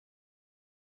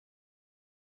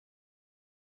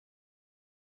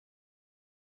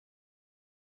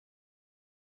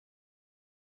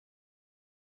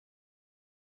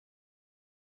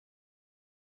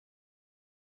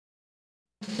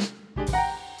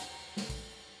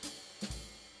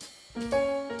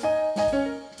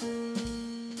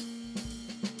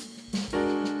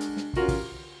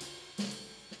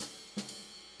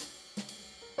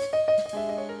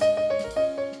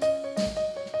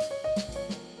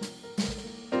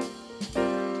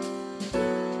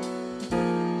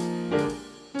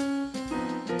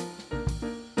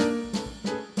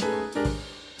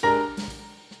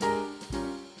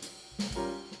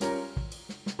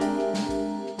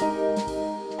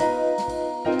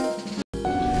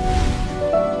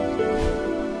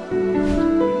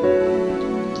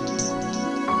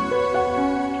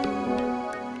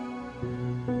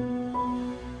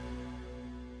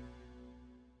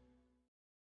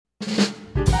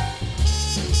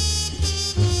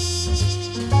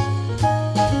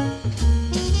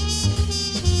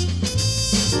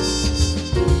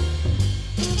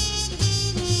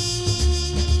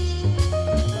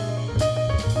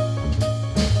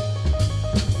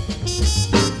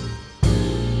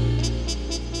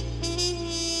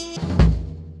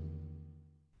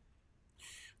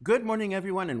Good morning,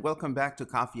 everyone, and welcome back to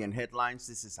Coffee and Headlines.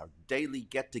 This is our daily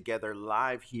get-together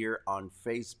live here on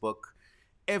Facebook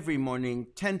every morning,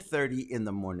 10:30 in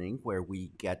the morning, where we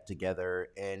get together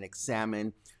and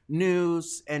examine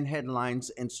news and headlines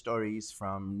and stories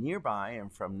from nearby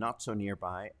and from not so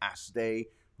nearby as they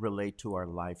relate to our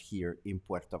life here in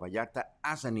Puerto Vallarta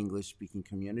as an English-speaking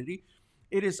community.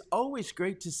 It is always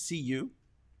great to see you.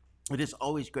 It is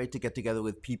always great to get together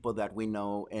with people that we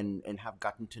know and have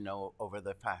gotten to know over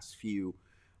the past few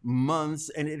months.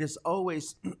 And it is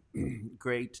always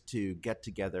great to get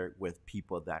together with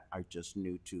people that are just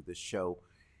new to the show.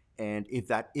 And if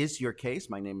that is your case,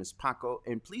 my name is Paco.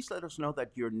 And please let us know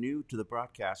that you're new to the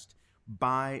broadcast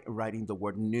by writing the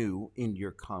word new in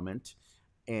your comment.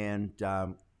 And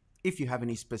if you have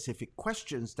any specific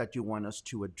questions that you want us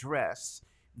to address,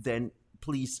 then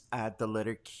please add the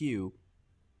letter Q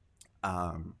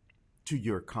to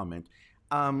your comment.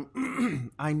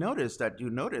 I noticed that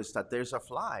you noticed that there's a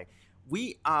fly.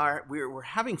 We're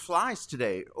having flies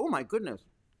today. Oh my goodness.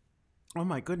 Oh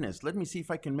my goodness. Let me see if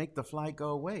I can make the fly go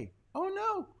away. Oh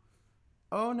no.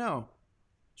 Oh no.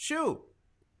 Shoo.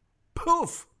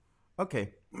 Poof.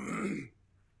 Okay.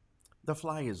 The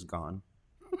fly is gone.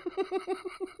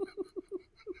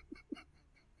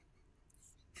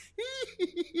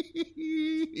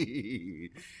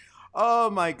 Oh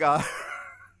my god.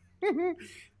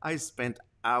 I spent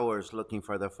hours looking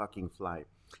for the fucking fly.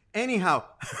 Anyhow,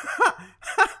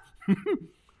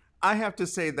 I have to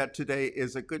say that today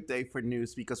is a good day for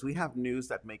news because we have news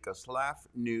that make us laugh,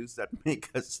 news that make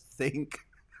us think,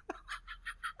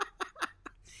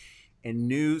 and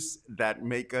news that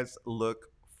make us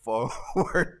look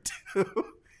forward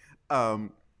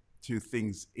um, to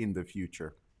things in the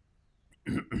future.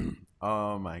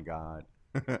 Oh my god.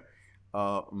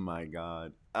 Oh my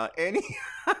god. Any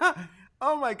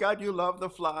Oh my god, you love the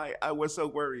fly. I was so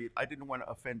worried. I didn't want to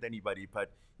offend anybody,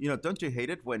 but don't you hate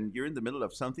it when you're in the middle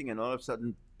of something and all of a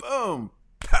sudden, boom,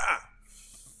 pa,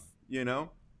 you know?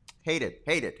 Hate it,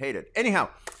 hate it, hate it. Anyhow,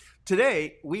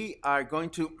 today we are going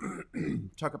to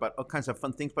talk about all kinds of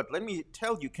fun things, but let me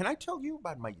tell you, can I tell you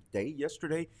about my day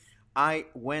yesterday? I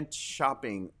went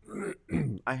shopping.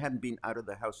 I hadn't been out of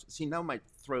the house. See, now my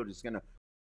throat is gonna.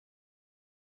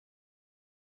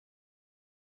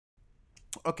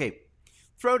 Okay,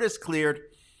 throat is cleared.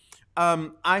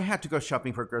 I had to go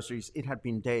shopping for groceries. It had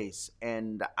been days,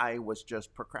 and I was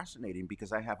just procrastinating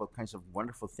because I have all kinds of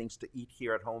wonderful things to eat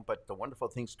here at home, but the wonderful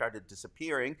things started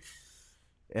disappearing,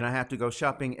 and I had to go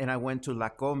shopping, and I went to La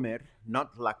Comer,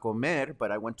 not La Comer, but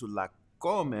I went to La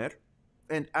Comer,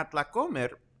 and at La Comer,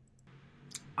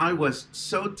 I was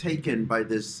so taken by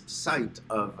this sight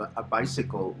of a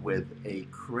bicycle with a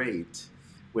crate,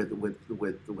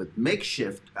 with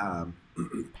makeshift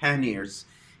panniers,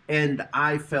 and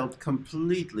I felt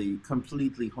completely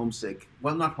homesick.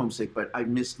 Well, not homesick, but I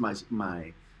missed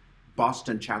my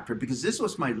Boston chapter because this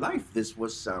was my life. This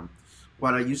was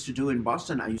what I used to do in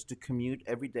Boston. I used to commute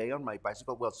every day on my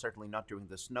bicycle. Well, certainly not during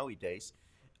the snowy days,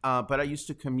 but I used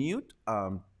to commute.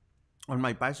 On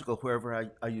my bicycle wherever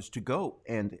I used to go.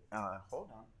 And hold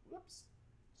on, whoops,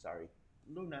 sorry,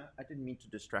 Luna, I didn't mean to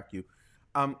distract you.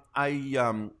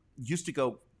 I used to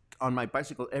go on my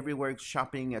bicycle everywhere,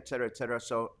 shopping, etc., etc.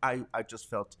 So I just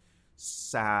felt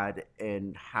sad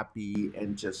and happy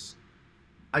and just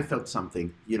I felt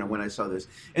something, when I saw this.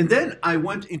 And then I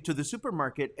went into the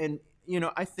supermarket, and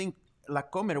I think La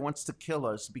Comer wants to kill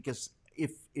us because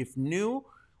if new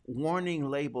warning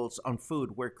labels on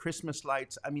food were Christmas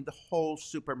lights, I mean, the whole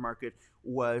supermarket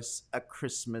was a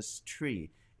Christmas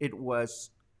tree. It was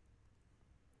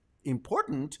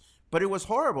important, but it was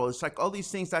horrible. It's like all these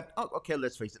things that, oh, okay,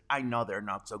 let's face it, I know they're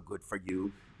not so good for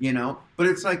you, but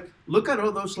it's like, look at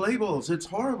all those labels. It's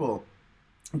horrible.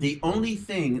 The only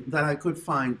thing that I could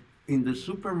find in the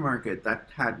supermarket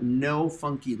that had no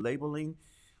funky labeling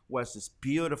was this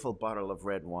beautiful bottle of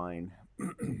red wine.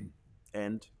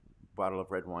 And bottle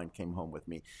of red wine came home with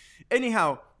me.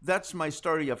 Anyhow, that's my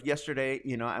story of yesterday.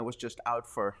 I was just out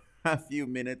for a few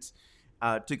minutes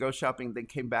to go shopping, then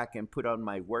came back and put on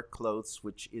my work clothes,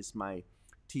 which is my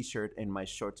t-shirt and my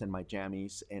shorts and my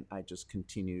jammies, and I just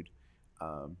continued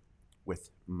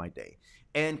with my day.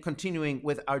 And continuing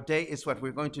with our day is what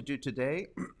we're going to do today.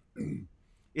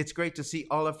 It's great to see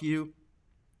all of you.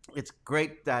 It's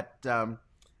great that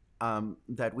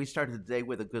that we started the day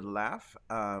with a good laugh.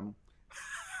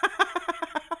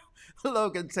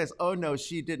 Logan says, "Oh no,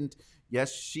 she didn't."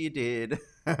 Yes, she did.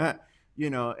 And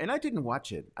I didn't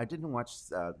watch it. I didn't watch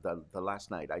the last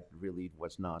night. I really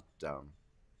was not.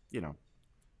 You know,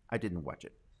 I didn't watch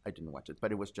it. I didn't watch it,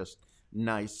 but it was just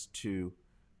nice to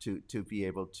to be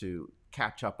able to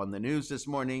catch up on the news this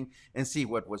morning and see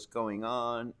what was going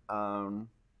on. Um,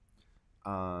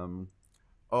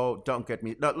 oh, don't get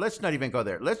me. No, let's not even go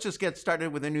there. Let's just get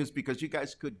started with the news because you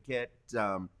guys could get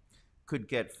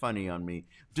funny on me.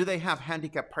 Do they have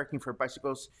handicap parking for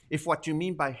bicycles? If what you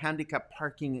mean by handicap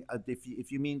parking,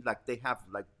 if you mean like they have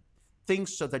like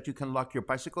things so that you can lock your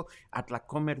bicycle, at La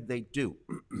Comer they do.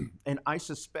 And I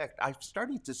suspect I've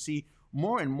started to see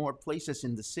more and more places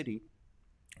in the city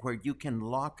where you can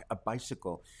lock a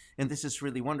bicycle, and this is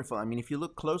really wonderful. I mean, if you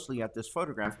look closely at this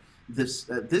photograph, this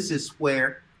is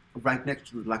where right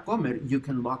next to La Comer you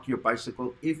can lock your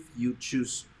bicycle if you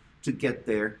choose to get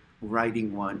there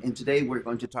riding one. And today we're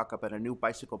going to talk about a new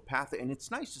bicycle path, and it's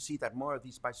nice to see that more of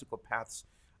these bicycle paths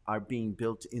are being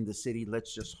built in the city.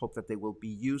 Let's just hope that they will be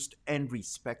used and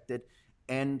respected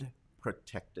and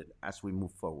protected as we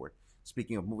move forward.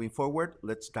 Speaking of moving forward,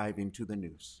 let's dive into the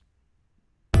news.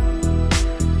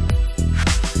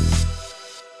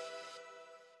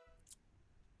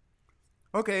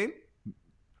 Okay,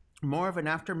 more of an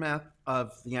aftermath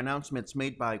of the announcements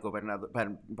made by Governor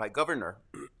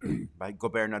by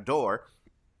Gobernador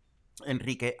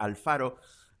Enrique Alfaro.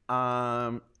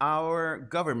 Our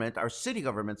government, our city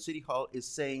government, City Hall, is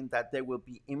saying that there will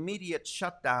be immediate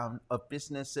shutdown of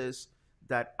businesses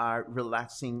that are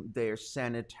relaxing their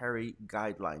sanitary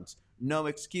guidelines. No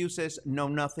excuses, no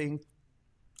nothing.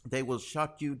 They will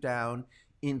shut you down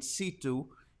in situ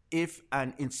if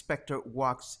an inspector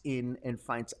walks in and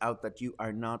finds out that you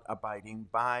are not abiding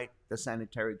by the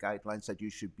sanitary guidelines that you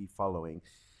should be following.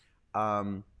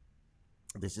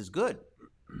 This is good.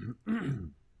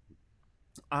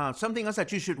 Something else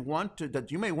that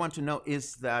you may want to know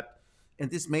is that, and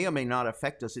this may or may not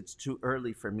affect us, it's too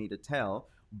early for me to tell,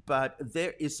 but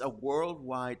there is a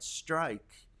worldwide strike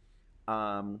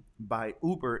by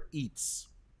UberEats.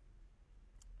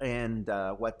 And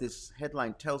what this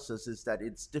headline tells us is that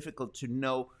it's difficult to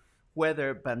know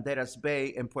whether Banderas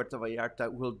Bay and Puerto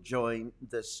Vallarta will join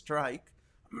the strike.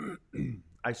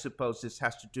 I suppose this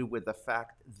has to do with the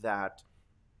fact that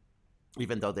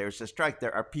even though there's a strike,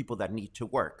 there are people that need to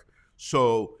work.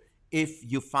 So if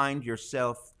you find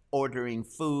yourself ordering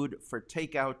food for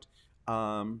takeout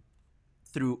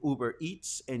through Uber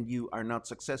Eats and you are not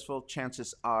successful,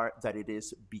 chances are that it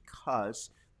is because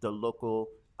the local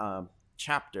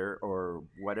chapter, or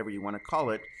whatever you want to call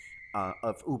it,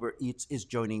 of Uber Eats is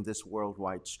joining this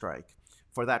worldwide strike.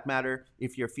 For that matter,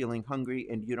 if you're feeling hungry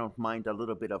and you don't mind a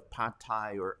little bit of pad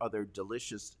thai or other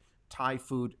delicious Thai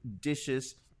food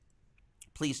dishes,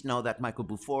 please know that Michael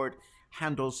Buford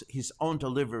handles his own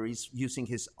deliveries using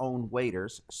his own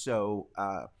waiters. So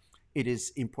it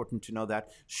is important to know that.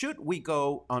 Should we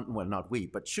go on, well, not we,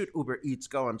 but should Uber Eats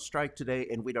go on strike today,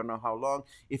 and we don't know how long,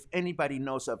 if anybody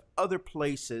knows of other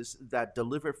places that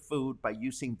deliver food by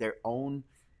using their own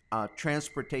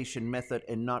transportation method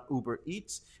and not Uber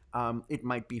Eats, it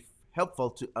might be helpful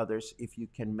to others if you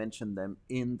can mention them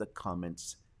in the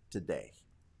comments today.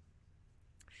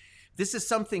 This is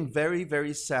something very,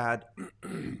 very sad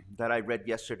that I read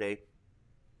yesterday,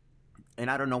 and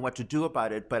I don't know what to do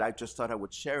about it, but I just thought I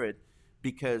would share it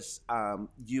because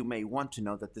you may want to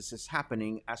know that this is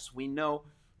happening. As we know,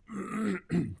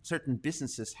 certain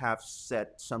businesses have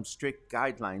set some strict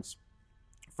guidelines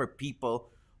for people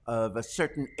of a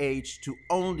certain age to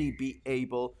only be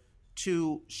able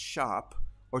to shop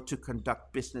or to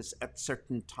conduct business at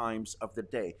certain times of the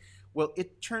day. Well,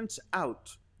 it turns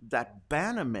out that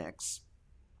Banamex,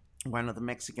 one of the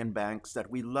Mexican banks that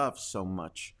we love so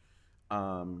much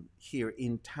here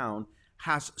in town,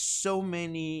 has so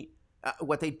many.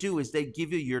 What they do is they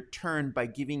give you your turn by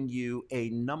giving you a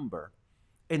number,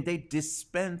 and they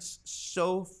dispense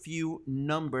so few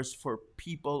numbers for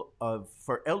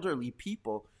elderly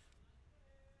people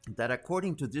that,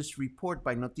 according to this report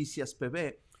by Noticias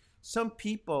PB, some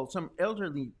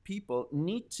elderly people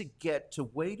need to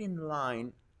wait in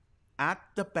line at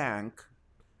the bank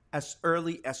as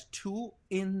early as 2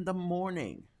 in the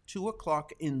morning, 2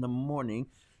 o'clock in the morning,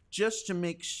 just to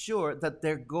make sure that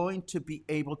they're going to be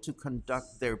able to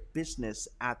conduct their business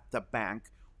at the bank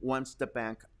once the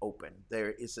bank open.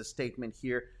 There is a statement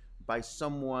here by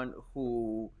someone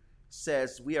who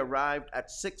says, we arrived at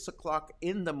 6 o'clock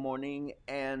in the morning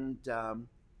and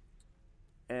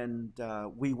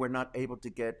we were not able to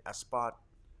get a spot,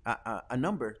 a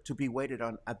number to be waited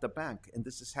on at the bank. And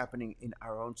this is happening in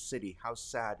our own city. How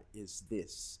sad is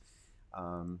this?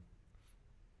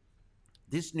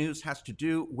 This news has to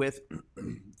do with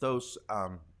those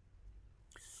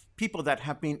people that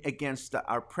have been against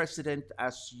our president.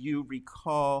 As you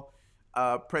recall,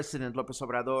 President Lopez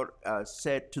Obrador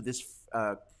said to this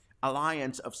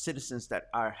alliance of citizens that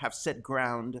have set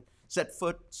ground, set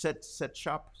foot, set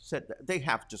shop, set. They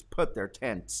have just put their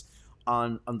tents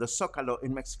on the Zócalo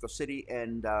in Mexico City,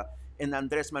 and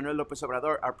Andrés Manuel López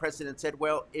Obrador, our president, said,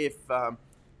 "Well,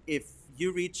 if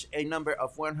you reach a number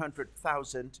of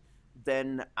 100,000,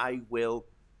 then I will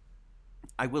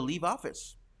leave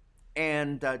office."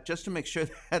 And just to make sure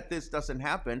that this doesn't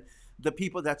happen, the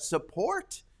people that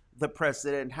support the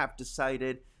president have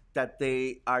decided that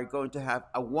they are going to have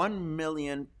a 1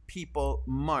 million people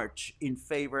march in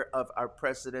favor of our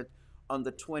president on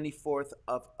the 24th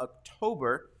of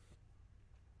October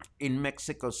in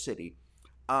Mexico City.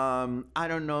 I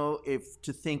don't know if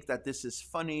to think that this is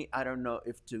funny. I don't know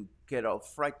if to get all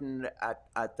frightened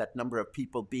at that number of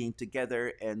people being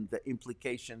together and the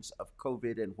implications of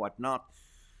COVID and whatnot.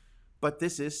 But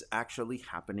this is actually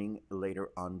happening later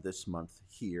on this month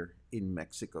here in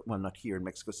Mexico. Well, not here in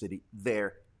Mexico City,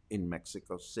 there in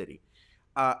Mexico City.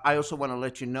 I also want to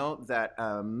let you know that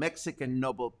a Mexican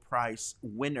Nobel Prize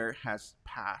winner has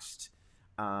passed.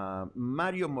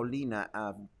 Mario Molina,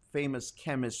 a famous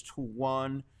chemist who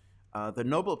won the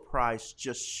Nobel Prize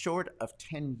just short of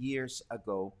 10 years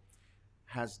ago,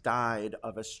 has died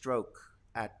of a stroke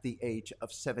at the age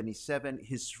of 77.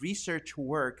 His research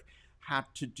work had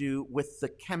to do with the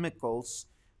chemicals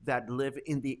that live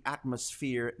in the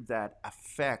atmosphere that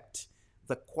affect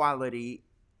the quality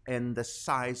and the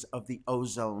size of the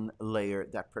ozone layer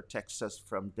that protects us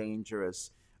from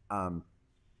dangerous um,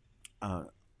 uh,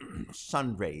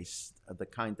 sun rays, the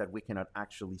kind that we cannot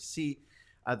actually see.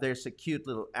 There's a cute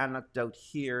little anecdote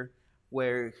here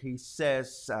where he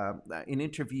says in an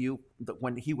interview that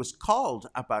when he was called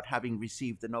about having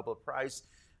received the Nobel Prize,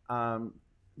 um,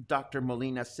 Dr.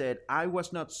 Molina said, "I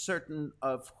was not certain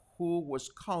of who was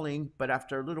calling, but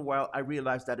after a little while, I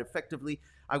realized that effectively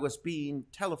I was being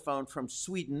telephoned from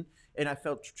Sweden, and I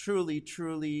felt truly,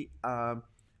 truly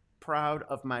proud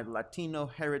of my Latino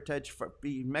heritage for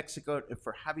being Mexico and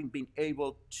for having been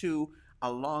able to,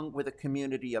 along with a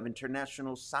community of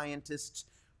international scientists,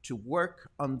 to work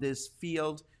on this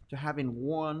field, to having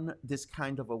won this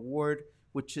kind of award,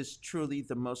 which is truly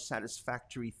the most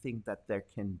satisfactory thing that there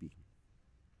can be."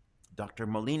 Dr.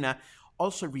 Molina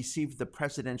also received the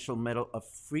Presidential Medal of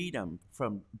Freedom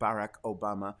from Barack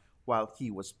Obama while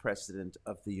he was President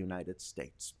of the United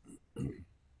States.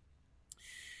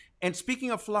 And speaking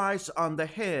of flies on the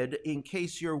head, in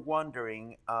case you're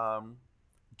wondering,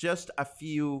 just a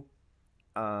few,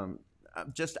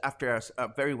 just after a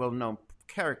very well known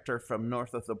character from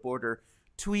north of the border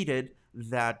tweeted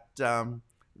that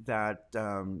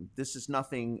this is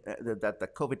nothing, that the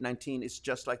COVID-19 is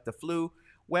just like the flu.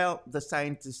 Well, the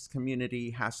scientist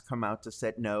community has come out to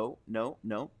say, no, no,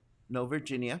 no, no,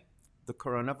 Virginia, the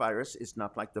coronavirus is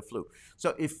not like the flu.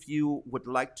 So if you would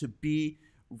like to be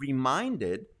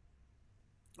reminded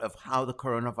of how the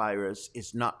coronavirus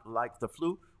is not like the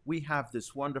flu, we have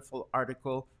this wonderful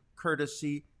article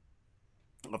courtesy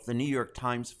of the New York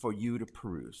Times for you to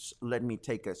peruse. Let me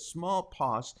take a small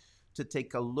pause to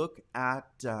take a look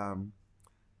at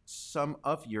some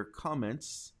of your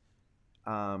comments.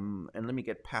 And let me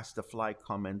get past the fly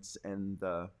comments and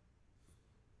the...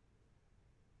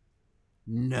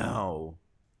 No.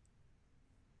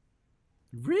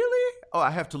 Really? Oh, I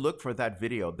have to look for that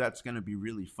video. That's going to be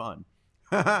really fun.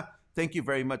 Thank you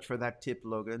very much for that tip,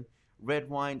 Logan. Red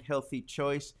wine, healthy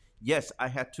choice. Yes, I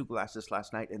had 2 glasses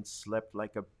last night and slept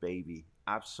like a baby.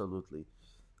 Absolutely.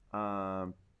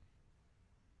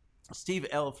 Steve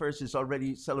L. first is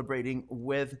already celebrating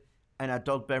with an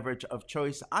adult beverage of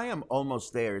choice. I am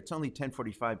almost there. It's only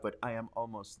 10:45, but I am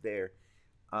almost there.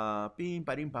 Bim,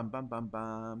 ba-dim, bam, bam, bam,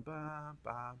 bam, bam,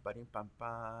 bam, ba-dim, bam,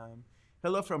 bam.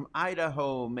 Hello from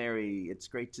Idaho, Mary. It's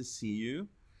great to see you.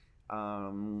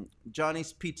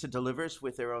 Johnny's Pizza delivers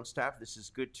with their own staff. This is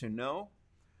good to know.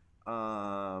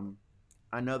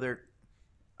 Another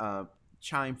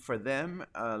chime for them.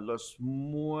 Los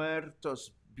Muertos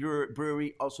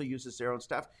Brewery also uses their own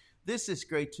staff. This is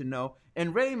great to know.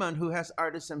 And Raymond, who has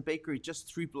Artisan Bakery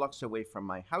just 3 blocks away from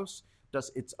my house,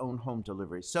 does its own home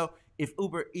delivery. So if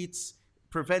UberEats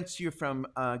prevents you from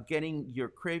getting your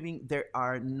craving,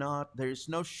 there's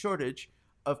no shortage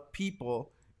of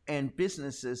people and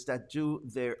businesses that do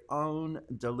their own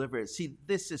delivery. See,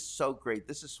 this is so great.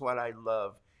 This is what I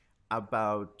love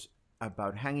about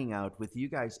hanging out with you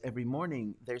guys every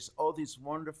morning. There's all this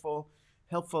wonderful,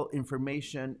 helpful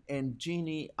information. And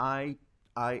Jeannie, I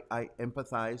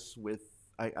empathize with,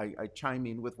 I chime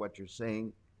in with what you're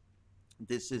saying.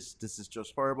 This is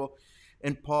just horrible.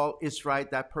 And Paul is right.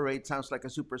 That parade sounds like a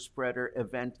super spreader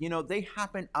event. You know, they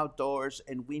happen outdoors,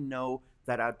 and we know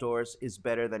that outdoors is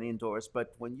better than indoors.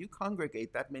 But when you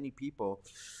congregate that many people,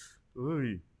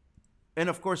 Oy. And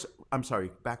of course, I'm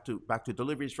sorry. Back to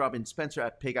deliveries. Robin Spencer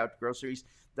at Pig Out Groceries.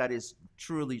 That is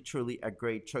truly a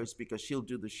great choice because she'll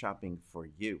do the shopping for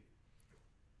you.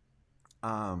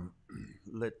 Um,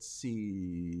 let's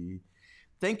see.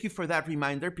 Thank you for that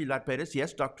reminder, Pilar Perez.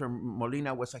 Yes, Dr.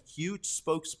 Molina was a huge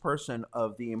spokesperson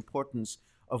of the importance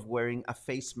of wearing a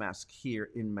face mask here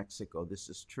in Mexico. This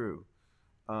is true.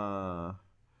 Uh,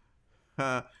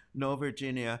 no,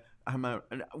 Virginia.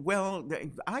 Well.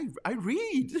 I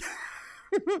read.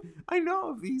 I know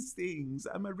of these things.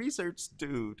 I'm a research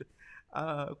dude.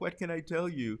 What can I tell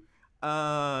you?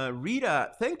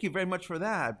 Rita, thank you very much for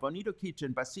that. Bonito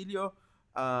Kitchen, Basilio,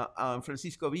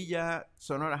 Francisco Villa,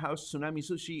 Sonora House, Tsunami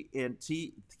Sushi, and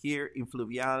see here in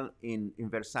Fluvial in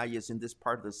Versalles, in this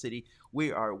part of the city,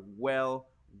 we are well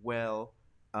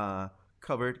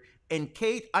covered. And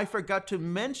Kate, I forgot to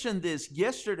mention this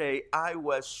yesterday. I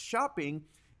was shopping,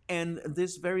 and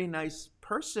this very nice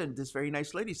person, this very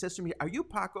nice lady, says to me, "Are you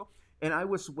Paco?" And I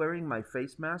was wearing my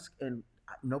face mask, and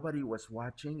nobody was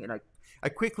watching, and I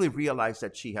quickly realized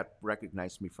that she had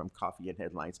recognized me from Coffee and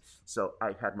Headlines. So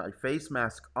I had my face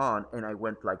mask on, and I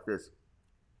went like this.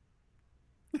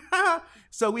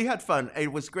 So we had fun.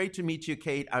 It was great to meet you,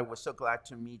 Kate. I was so glad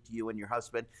to meet you and your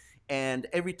husband. And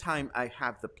every time I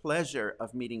have the pleasure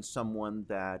of meeting someone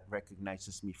that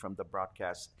recognizes me from the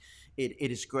broadcast, it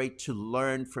is great to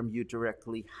learn from you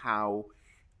directly how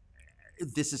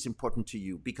this is important to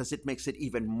you, because it makes it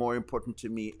even more important to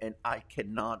me. And I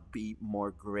cannot be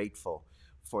more grateful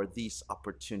for these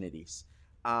opportunities.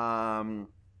 Um,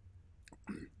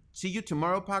 See you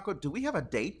tomorrow, Paco. Do we have a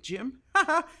date, Jim?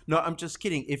 No, I'm just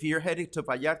kidding. If you're heading to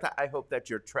Vallarta, I hope that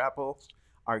your travels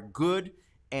are good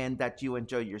and that you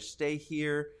enjoy your stay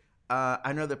here.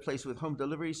 Another place with home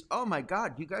deliveries. Oh my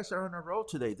God, you guys are on a roll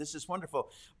today. This is wonderful.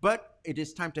 But it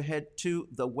is time to head to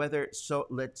the weather, so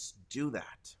let's do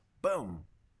that. Boom.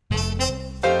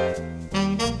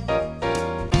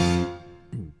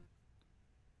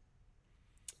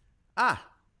 Ah,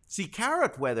 see,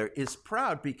 Carrot Weather is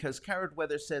proud because Carrot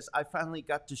Weather says, "I finally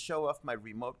got to show off my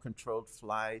remote controlled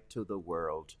fly to the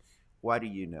world." What do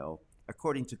you know?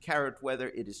 According to Carrot Weather,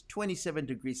 it is 27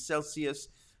 degrees Celsius,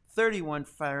 31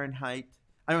 Fahrenheit.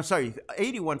 I'm sorry,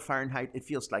 81 Fahrenheit. It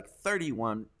feels like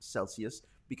 31 Celsius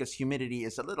because humidity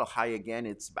is a little high again.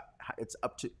 It's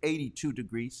up to 82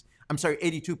 degrees. I'm sorry,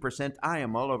 82%. I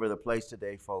am all over the place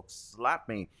today, folks. Slap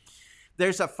me.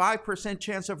 There's a 5%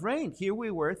 chance of rain. Here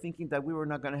we were thinking that we were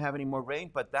not going to have any more rain,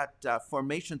 but that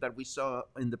formation that we saw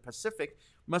in the Pacific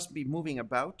must be moving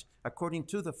about. According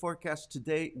to the forecast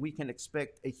today, we can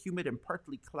expect a humid and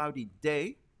partly cloudy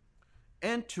day.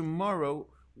 And tomorrow,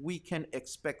 we can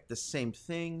expect the same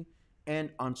thing.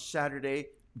 And on Saturday,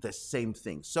 the same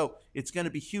thing. So it's going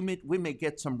to be humid. We may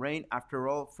get some rain after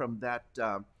all from that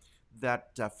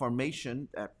formation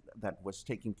that was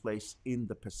taking place in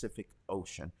the Pacific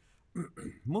Ocean.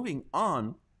 Moving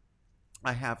on,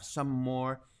 I have some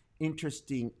more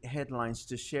interesting headlines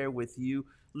to share with you.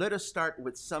 Let us start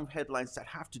with some headlines that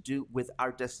have to do with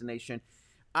our destination.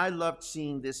 I loved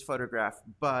seeing this photograph,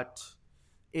 but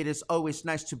it is always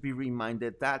nice to be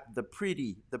reminded that the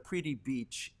pretty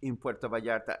beach in Puerto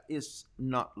Vallarta is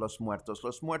not Los Muertos.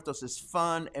 Los Muertos is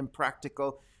fun and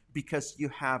practical because you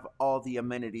have all the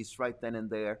amenities right then and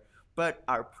there. But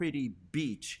our pretty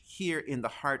beach here in the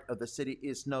heart of the city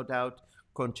is no doubt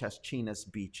Conchas Chinas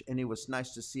Beach. And it was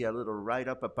nice to see a little write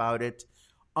up about it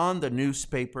on the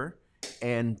newspaper.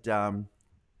 And, um,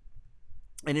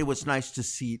 and it was nice to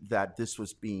see that this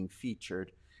was being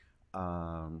featured.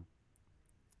 Um,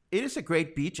 it is a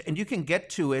great beach, and you can get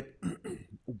to it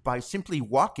by simply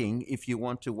walking if you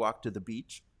want to walk to the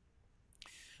beach.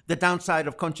 The downside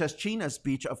of Conchas Chinas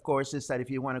Beach, of course, is that if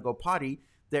you want to go potty,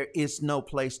 there is no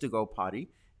place to go potty,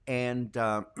 and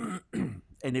and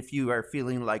if you are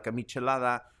feeling like a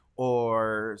michelada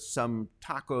or some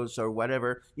tacos or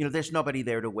whatever, there's nobody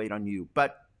there to wait on you.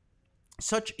 But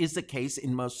such is the case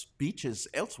in most beaches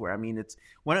elsewhere. I mean, it's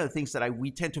one of the things that we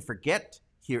tend to forget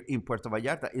here in Puerto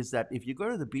Vallarta is that if you go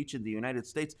to the beach in the United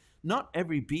States, not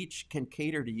every beach can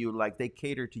cater to you like they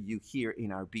cater to you here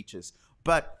in our beaches.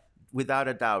 But without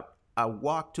a doubt, a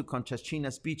walk to Conchas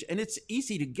Chinas Beach, and it's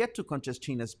easy to get to Conchas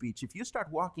Chinas Beach. If you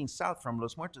start walking south from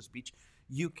Los Muertos Beach,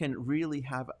 you can really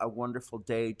have a wonderful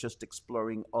day just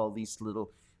exploring all these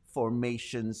little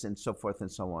formations and so forth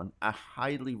and so on. A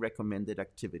highly recommended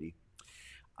activity.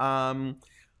 Um,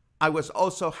 I was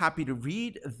also happy to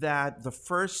read that the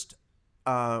first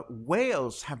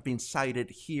whales have been sighted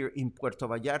here in Puerto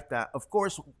Vallarta. Of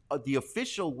course, the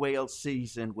official whale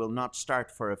season will not start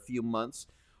for a few months,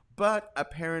 but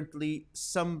apparently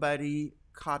somebody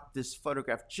caught this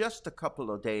photograph just a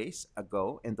couple of days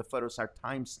ago, and the photos are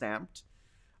time stamped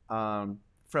um,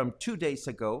 from 2 days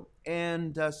ago.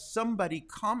 And somebody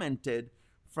commented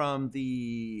from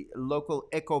the local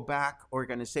EcoBack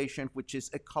organization, which is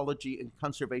Ecology and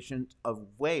Conservation of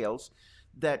Whales,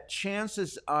 that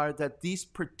chances are that these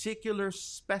particular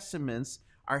specimens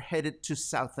are headed to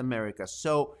South America.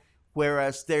 So,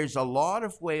 whereas there's a lot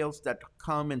of whales that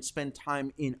come and spend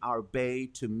time in our bay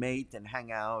to mate and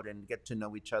hang out and get to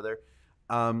know each other,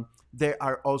 there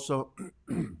are also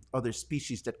other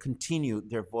species that continue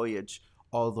their voyage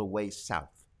all the way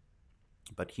south.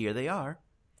 But here they are.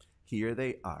 Here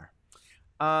they are.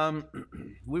 Um,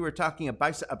 we were talking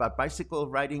about bicycle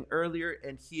riding earlier,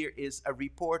 and here is a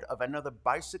report of another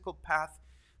bicycle path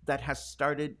that has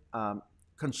started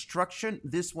construction.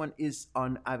 This one is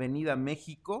on Avenida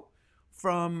Mexico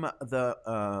from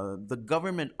the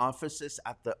government offices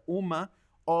at the UMA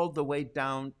all the way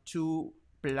down to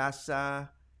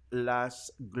Plaza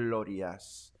Las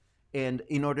Glorias. And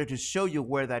in order to show you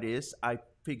where that is,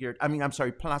 I'm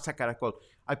sorry, Plaza Caracol.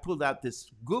 I pulled out this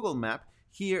Google map.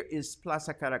 Here is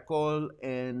Plaza Caracol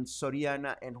and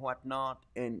Soriana and whatnot,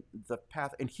 and the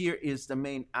path. And here is the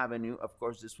main avenue. Of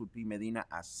course, this would be Medina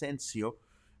Asensio.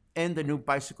 And the new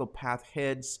bicycle path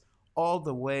heads all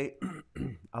the way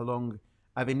along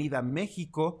Avenida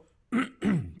Mexico,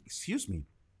 excuse me,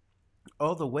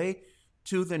 all the way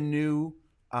to the new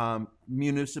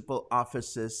municipal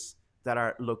offices that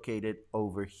are located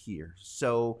over here.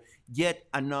 So yet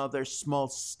another small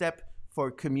step for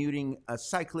commuting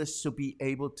cyclists to be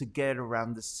able to get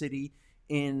around the city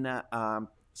in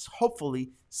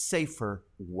hopefully safer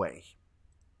way.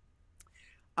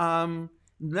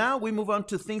 Now we move on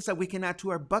to things that we can add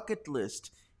to our bucket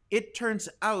list. It turns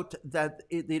out that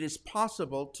it is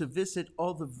possible to visit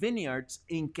all the vineyards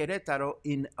in Querétaro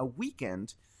in a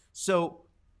weekend. So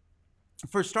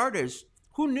for starters,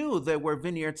 who knew there were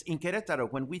vineyards in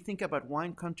Querétaro? When we think about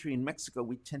wine country in Mexico,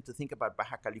 we tend to think about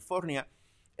Baja California,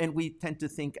 and we tend to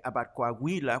think about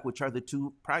Coahuila, which are the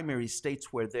two primary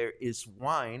states where there is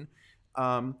wine.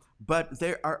 But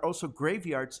there are also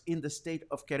graveyards in the state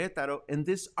of Querétaro, and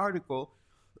this article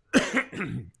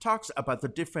talks about the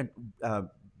different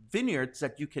vineyards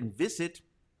that you can visit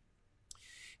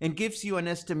and gives you an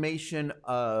estimation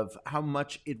of how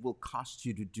much it will cost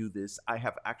you to do this. I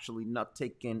have actually not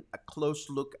taken a close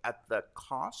look at the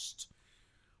cost,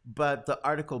 but the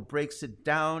article breaks it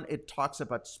down. It talks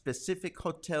about specific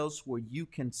hotels where you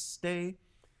can stay,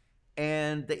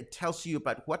 and it tells you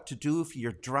about what to do if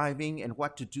you're driving and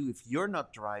what to do if you're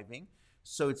not driving.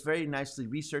 So it's very nicely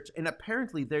researched. And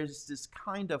apparently there's this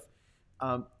kind of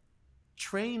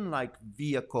train-like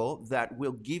vehicle that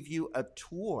will give you a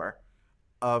tour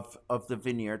of the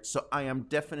vineyard. So I am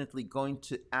definitely going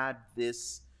to add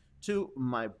this to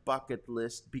my bucket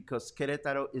list because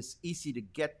Querétaro is easy to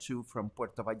get to from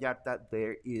Puerto Vallarta.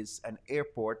 There is an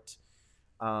airport,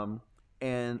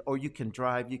 or you can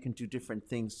drive, you can do different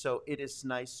things. So it is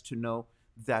nice to know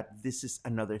that this is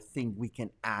another thing we can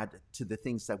add to the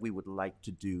things that we would like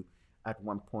to do at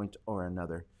one point or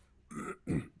another.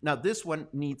 Now, this one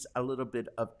needs a little bit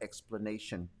of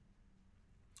explanation.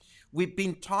 We've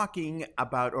been talking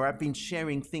about, or I've been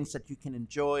sharing things that you can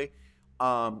enjoy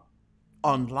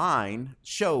online,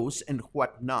 shows and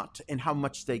whatnot, and how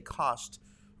much they cost.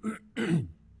 And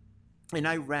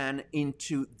I ran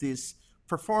into this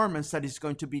performance that is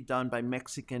going to be done by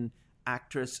Mexican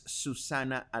actress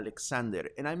Susana Alexander.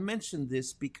 And I mention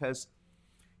this because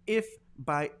if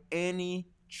by any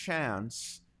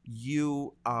chance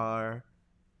you are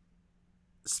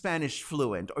Spanish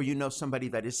fluent or you know somebody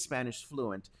that is Spanish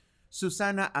fluent,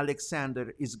 Susana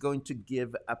Alexander is going to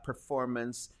give a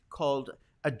performance called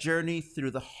A Journey Through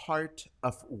the Heart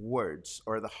of Words,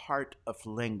 or the Heart of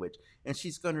Language. And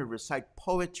she's going to recite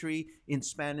poetry in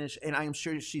Spanish, and I'm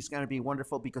sure she's going to be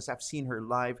wonderful because I've seen her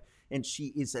live, and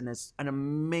she is an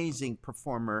amazing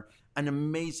performer, an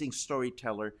amazing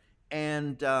storyteller.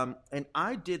 And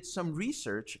I did some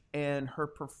research, and her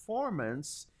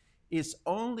performance is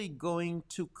only going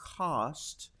to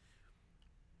cost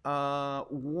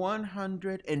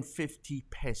 150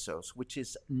 pesos, which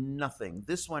is nothing.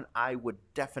 This one I would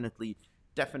definitely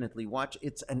watch.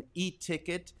 It's an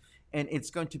e-ticket, and it's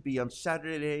going to be on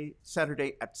Saturday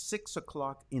at 6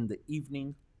 o'clock in the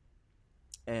evening.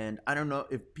 And I don't know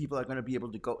if people are going to be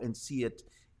able to go and see it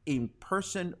in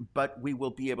person, but we will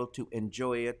be able to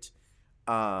enjoy it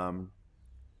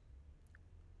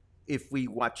if we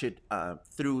watch it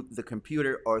through the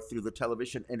computer or through the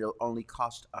television, and it'll only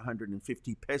cost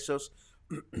 150 pesos.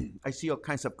 I see all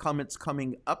kinds of comments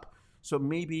coming up, so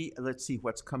maybe let's see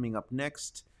what's coming up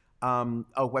next.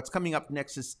 Oh, what's coming up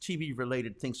next is TV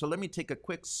related things. So let me take a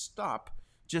quick stop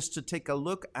just to take a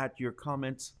look at your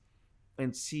comments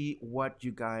and see what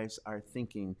you guys are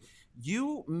thinking.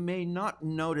 You may not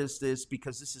notice this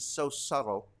because this is so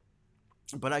subtle,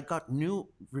 but I got new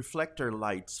reflector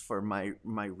lights for my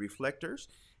reflectors,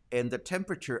 and the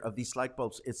temperature of these light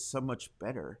bulbs is so much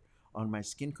better on my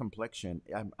skin complexion.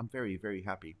 I'm very very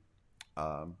happy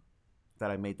um,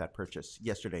 that I made that purchase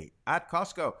yesterday at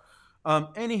Costco.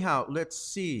 Anyhow, let's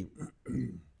see.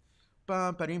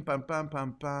 Bum, ba-ding, bum, bum,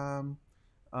 bum, bum.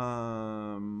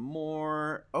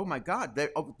 More. Oh my God!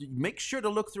 Oh, make sure to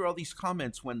look through all these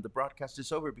comments when the broadcast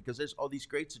is over because there's all these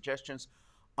great suggestions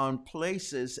on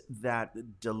places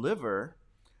that deliver.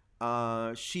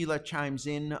 Sheila chimes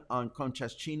in on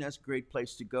Conchas Chinas, great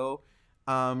place to go.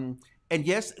 Um, and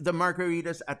yes, the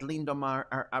margaritas at Lindomar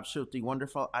are absolutely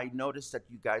wonderful. I noticed that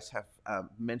you guys have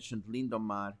mentioned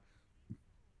Lindomar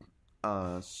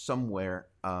somewhere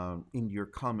in your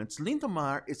comments.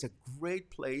 Lindomar is a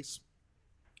great place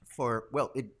for,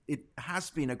 well, it has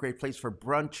been a great place for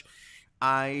brunch.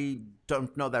 I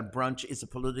don't know that brunch is a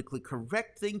politically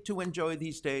correct thing to enjoy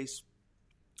these days,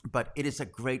 but it is a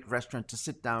great restaurant to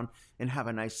sit down and have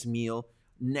a nice meal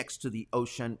next to the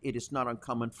ocean. It is not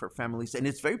uncommon for families, and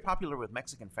it's very popular with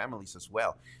Mexican families as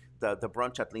well. The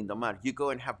brunch at Lindomar. You go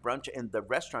and have brunch, and the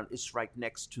restaurant is right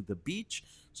next to the beach,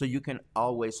 so you can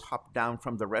always hop down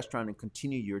from the restaurant and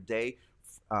continue your day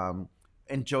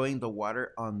enjoying the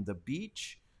water on the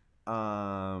beach.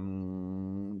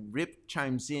 Rip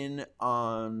chimes in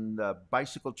on the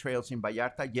bicycle trails in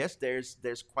Vallarta. Yes,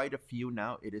 there's quite a few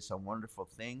now. It is a wonderful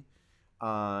thing.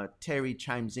 Terry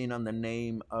chimes in on the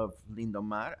name of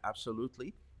Lindomar.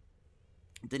 Absolutely.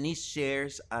 Denise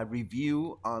shares a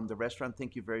review on the restaurant.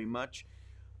 Thank you very much.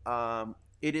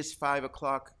 It is 5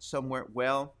 o'clock somewhere.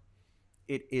 Well,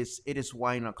 it is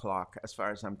wine o'clock as far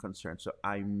as I'm concerned. So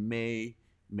I may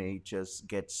just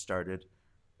get started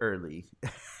early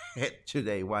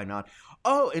today. Why not?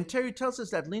 Oh, and Terry tells us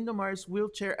that Lindomar is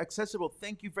wheelchair accessible.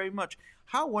 Thank you very much.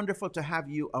 How wonderful to have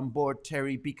you on board,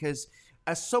 Terry, because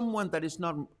as someone that is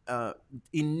not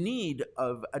in need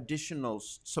of additional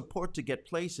support to get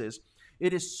places,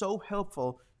 it is so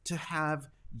helpful to have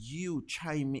you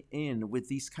chime in with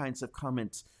these kinds of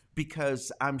comments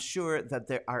because I'm sure that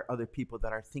there are other people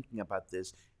that are thinking about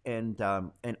this, and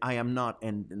I am not,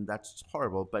 and that's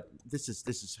horrible. But this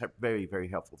is very very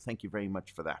helpful. Thank you very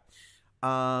much for that.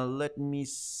 Let me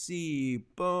see.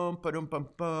 Boom, ba-dum, bum,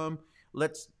 bum.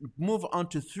 Let's move on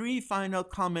to three final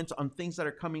comments on things that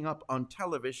are coming up on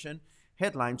television,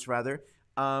 headlines rather.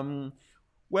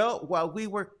 Well, while we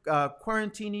were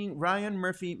quarantining, Ryan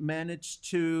Murphy managed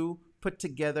to put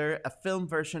together a film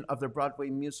version of the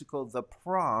Broadway musical The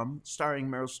Prom, starring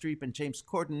Meryl Streep and James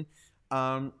Corden.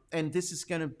 And this is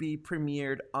going to be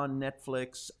premiered on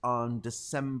Netflix on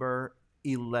December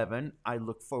 11. I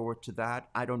look forward to that.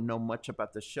 I don't know much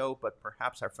about the show, but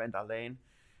perhaps our friend Alain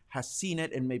has seen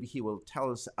it and maybe he will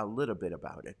tell us a little bit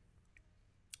about it.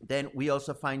 Then we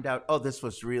also find out, oh, this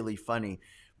was really funny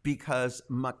because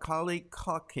Macaulay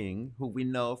Culkin, who we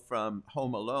know from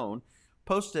Home Alone,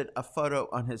 posted a photo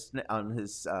on his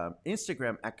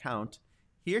Instagram account.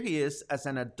 Here he is as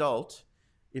an adult.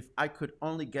 If I could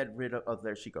only get rid of, oh,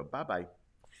 there she go. Bye bye.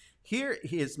 Here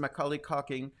he is, Macaulay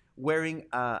Culkin, wearing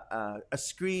a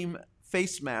Scream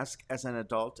face mask as an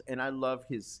adult, and I love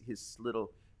his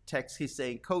little text. He's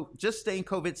saying, "Just staying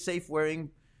COVID safe,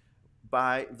 wearing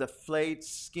by the flayed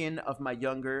skin of my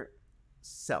younger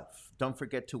self. Don't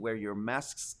forget to wear your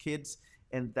masks, kids."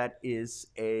 And that is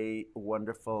a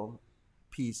wonderful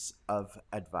piece of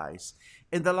advice.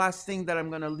 And the last thing that I'm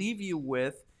going to leave you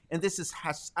with, and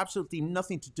has absolutely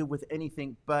nothing to do with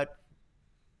anything, but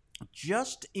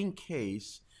just in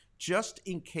case,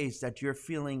 that you're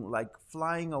feeling like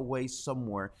flying away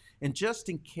somewhere, and just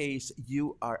in case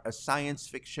you are a science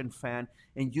fiction fan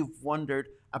and you've wondered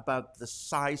about the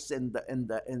size and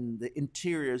the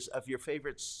interiors of your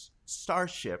favorite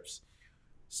starships,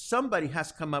 somebody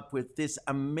has come up with this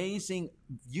amazing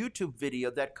YouTube video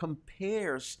that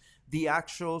compares the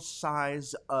actual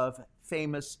size of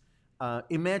famous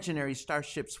imaginary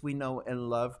starships we know and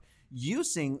love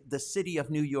using the city of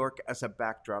New York as a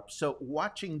backdrop. So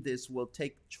watching this will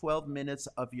take 12 minutes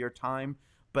of your time,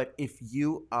 but if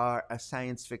you are a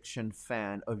science fiction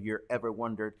fan or you've ever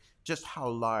wondered just how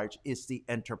large is the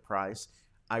Enterprise,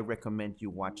 I recommend you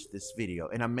watch this video.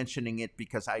 And I'm mentioning it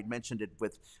because I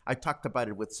talked about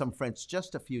it with some friends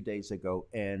just a few days ago,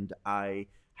 and I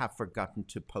have forgotten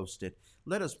to post it.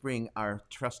 Let us bring our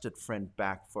trusted friend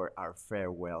back for our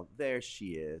farewell. There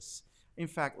she is. In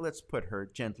fact, let's put her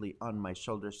gently on my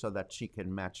shoulder so that she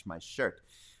can match my shirt.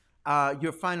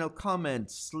 Your final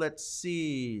comments. Let's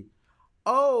see.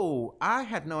 Oh, I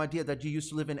had no idea that you used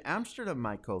to live in Amsterdam,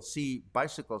 Michael. See,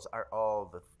 bicycles are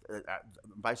all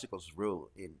bicycles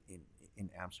rule in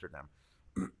Amsterdam.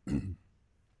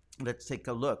 Let's take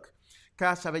a look.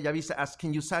 Casa Bellavista asks,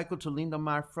 can you cycle to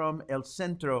Lindomar from El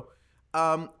Centro?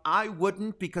 I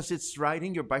wouldn't because it's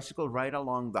riding your bicycle right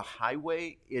along the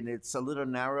highway and it's a little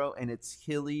narrow and it's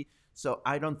hilly. So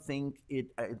I don't think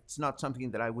it's not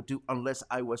something that I would do unless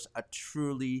I was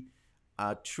truly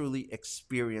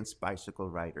experienced bicycle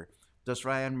rider. Does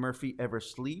Ryan Murphy ever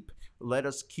sleep? Let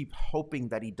us keep hoping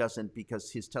that he doesn't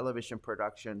because his television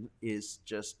production is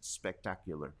just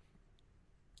spectacular.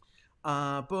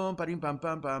 Boom, ba bam,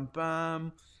 bam, bam,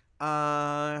 bam.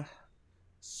 Uh,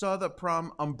 Saw the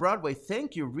prom on Broadway.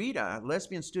 Thank you, Rita.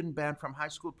 Lesbian student band from high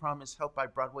school prom is helped by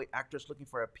Broadway actors looking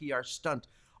for a PR stunt.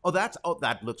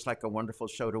 That looks like a wonderful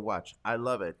show to watch. I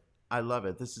love it. I love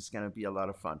it. This is going to be a lot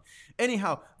of fun.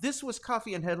 Anyhow, this was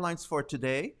Coffee and Headlines for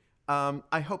today.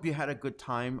 I hope you had a good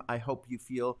time. I hope you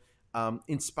feel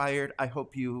inspired. I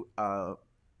hope you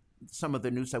some of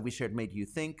the news that we shared made you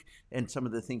think, and some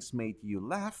of the things made you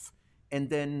laugh, and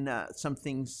then some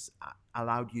things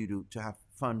allowed you to have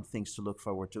fun things to look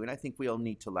forward to. And I think we all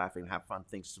need to laugh and have fun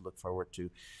things to look forward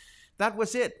to. That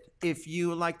was it. If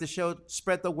you like the show,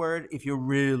 spread the word. If you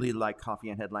really like Coffee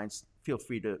and Headlines, feel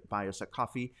free to buy us a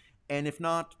coffee. And if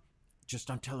not, just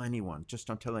don't tell anyone. Just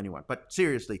don't tell anyone. But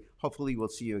seriously, hopefully we'll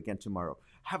see you again tomorrow.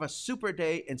 Have a super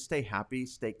day and stay happy,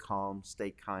 stay calm,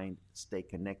 stay kind, stay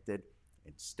connected,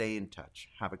 and stay in touch.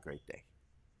 Have a great day.